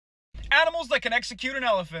Animals that can execute an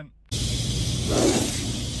elephant.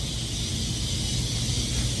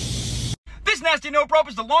 This nasty no-probe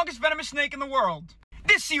is the longest venomous snake in the world.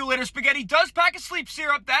 This See You Later spaghetti does pack a sleep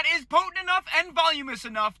syrup that is potent enough and voluminous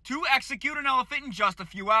enough to execute an elephant in just a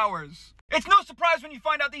few hours. It's no surprise when you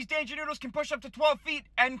find out these danger noodles can push up to 12 feet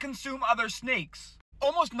and consume other snakes.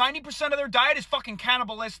 Almost 90% of their diet is fucking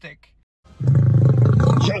cannibalistic.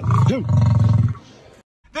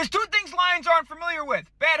 There's two things lions aren't familiar with: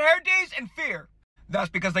 bad hair days and fear. That's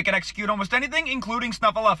because they can execute almost anything, including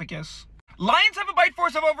Snuffleupagus. Lions have a bite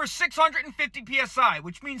force of over 650 psi,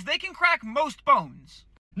 which means they can crack most bones.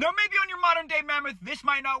 Now maybe on your modern day mammoth this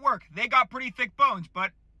might not work. They got pretty thick bones,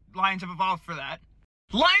 but lions have evolved for that.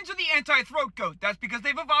 Lions are the anti-throat goat. That's because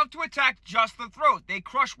they've evolved to attack just the throat. They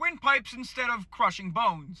crush windpipes instead of crushing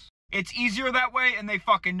bones. It's easier that way, and they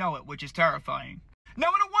fucking know it, which is terrifying. Now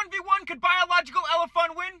in a 1v1, could biological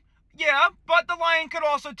elephant win? Yeah, but the lion could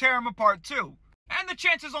also tear him apart too. And the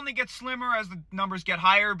chances only get slimmer as the numbers get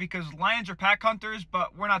higher because lions are pack hunters,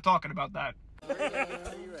 but we're not talking about that.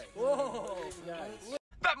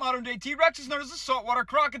 That modern day T-Rex is known as a saltwater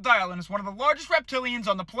crocodile and is one of the largest reptilians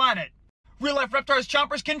on the planet. Real-life reptiles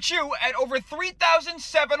chompers can chew at over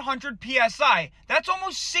 3,700 psi. That's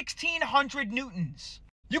almost 1,600 newtons.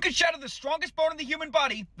 You can shatter the strongest bone in the human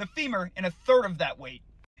body, the femur, in a third of that weight.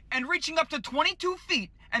 And reaching up to 22 feet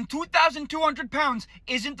and 2,200 pounds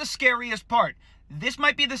isn't the scariest part. This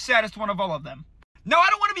might be the saddest one of all of them. Now, I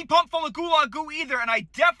don't want to be pumped full of gulag goo either, and I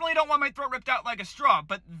definitely don't want my throat ripped out like a straw,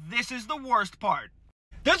 but this is the worst part.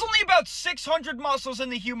 There's only about 600 muscles in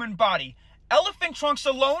the human body. Elephant trunks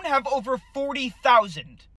alone have over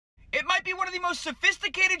 40,000. It might be one of the most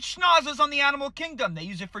sophisticated schnozzes on the animal kingdom. They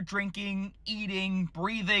use it for drinking, eating,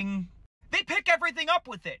 breathing. They pick everything up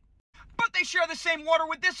with it. But they share the same water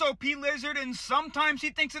with this OP lizard, and sometimes he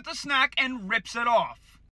thinks it's a snack and rips it off.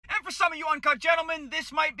 And for some of you uncut gentlemen,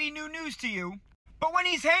 this might be new news to you. But when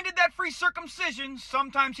he's handed that free circumcision,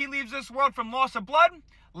 sometimes he leaves this world from loss of blood,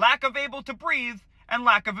 lack of able to breathe, and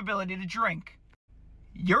lack of ability to drink.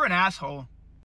 You're an asshole.